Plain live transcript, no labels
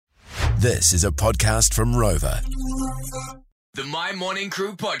This is a podcast from Rover. The My Morning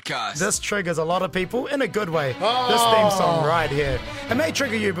Crew podcast. This triggers a lot of people in a good way. This theme song right here. It may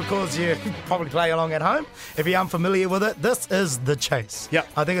trigger you because you probably play along at home. If you're unfamiliar with it, this is The Chase. Yep.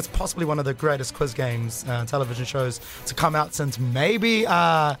 I think it's possibly one of the greatest quiz games, television shows to come out since maybe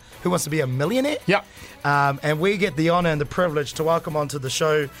Who Wants to Be a Millionaire? Yep. And we get the honour and the privilege to welcome onto the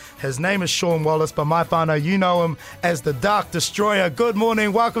show. His name is Sean Wallace, but my whānau, you know him as the Dark Destroyer. Good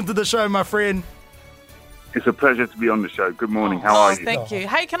morning. Welcome to the show, my friend. It's a pleasure to be on the show. Good morning. How are you? Thank you.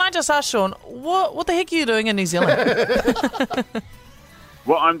 Hey, can I just ask, Sean, what the heck are you doing in New Zealand?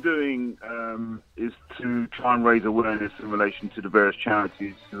 What I'm doing is to try and raise awareness in relation to the various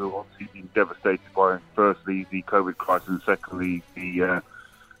charities who have obviously been devastated by, firstly, the COVID crisis, and secondly, the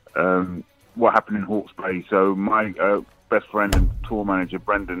what happened in Hawke's Bay. So my best friend and tour manager,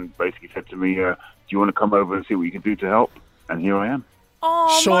 Brendan, basically said to me, do you want to come over and see what you can do to help? And here I am.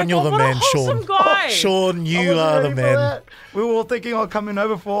 Oh, Sean, you're the what man, a wholesome Sean. guy. Sean, I you wasn't are the ready for man. that. We were all thinking of coming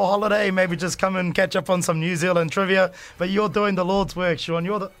over for a holiday, maybe just come and catch up on some New Zealand trivia. But you're doing the Lord's work, Sean.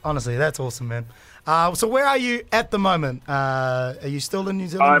 Honestly, that's awesome, man. So where are you at the moment? Are you still in New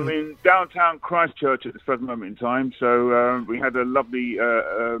Zealand? I'm in downtown Christchurch at this present moment in time. So we had a lovely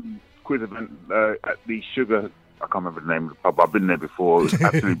quiz event at the Sugar. I can't remember the name of the pub. I've been there before. It was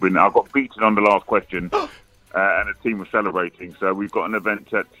absolutely brilliant. I got beaten on the last question. And the team was celebrating. So we've got an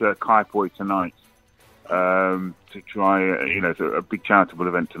event at Kaipoi tonight to try, it's a big charitable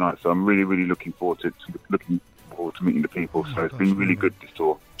event tonight. So I'm really, really looking forward to meeting the people. So it's been really good, this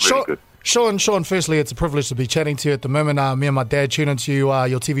tour. Really good. Sean, firstly, it's a privilege to be chatting to you at the moment. Me and my dad tune into your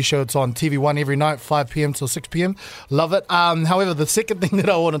TV show. It's on TV1 every night, 5 p.m. till 6 p.m. Love it. However, the second thing that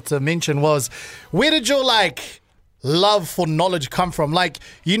I wanted to mention was, where did your, love for knowledge come from?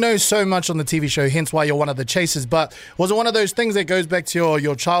 You know so much on the TV show, hence why you're one of the chasers, but was it one of those things that goes back to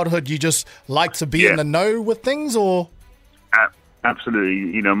your childhood? You just like to be in the know with things, or?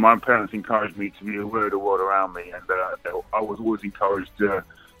 Absolutely. My parents encouraged me to be aware of the world around me, and I was always encouraged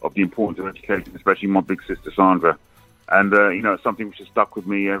of the importance of education, especially my big sister Sandra. And, it's something which has stuck with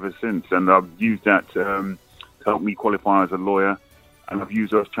me ever since, and I've used that to help me qualify as a lawyer. And I've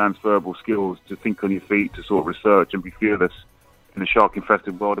used those transferable skills to think on your feet, to sort of research and be fearless in the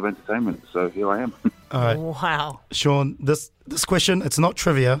shark-infested world of entertainment. So here I am. All right. Wow. Sean, this question, it's not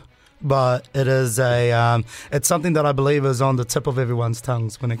trivia, but it is it's something that I believe is on the tip of everyone's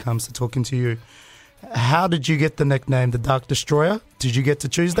tongues when it comes to talking to you. How did you get the nickname, the Dark Destroyer? Did you get to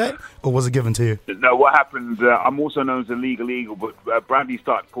choose that, or was it given to you? No, what happened, I'm also known as the Legal Eagle, but Bradley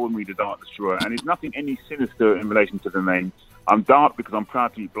started calling me the Dark Destroyer, and it's nothing any sinister in relation to the name. I'm dark because I'm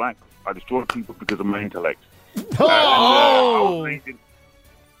proud to be black. I destroy people because of my intellect. I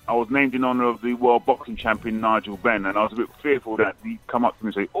was named in honour of the world boxing champion Nigel Benn, and I was a bit fearful that he'd come up to me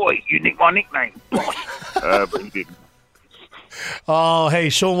and say, "Oi, you nicked my nickname," but he didn't. Oh, hey,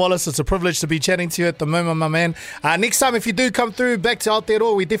 Sean Wallace, it's a privilege to be chatting to you at the moment, my man. Next time, if you do come through back to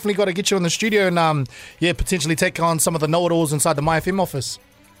Aotearoa, we definitely got to get you in the studio and, potentially take on some of the know-it-alls inside the MyFM office.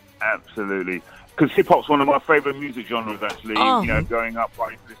 Absolutely. Because hip-hop's one of my favourite music genres, actually. Growing up,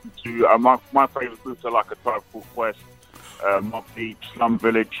 I listened to... my favourite groups are like A Tribe Called Quest, Mobb Deep, Slum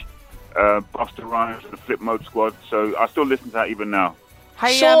Village, Busta Rhymes, and the Flip Mode Squad. So I still listen to that even now.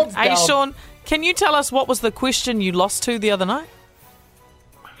 Hey, Sean, can you tell us what was the question you lost to the other night?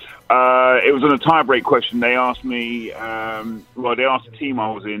 It was on a tie-break question. They asked me... they asked the team I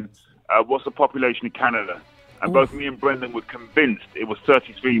was in, what's the population of Canada? And both me and Brendan were convinced it was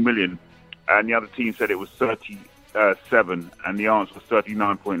 33 million. And the other team said it was 37, and the answer was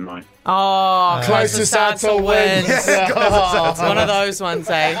 39.9. Oh, closest answer wins. Yeah, one of those ones,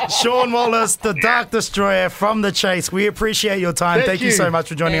 eh? Sean Wallace, the Dark Destroyer from The Chase. We appreciate your time. Thank you so much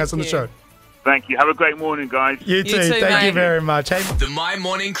for joining us on the show. Thank you. Have a great morning, guys. You too. Thank you very much. Hey. The My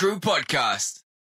Morning Crew podcast.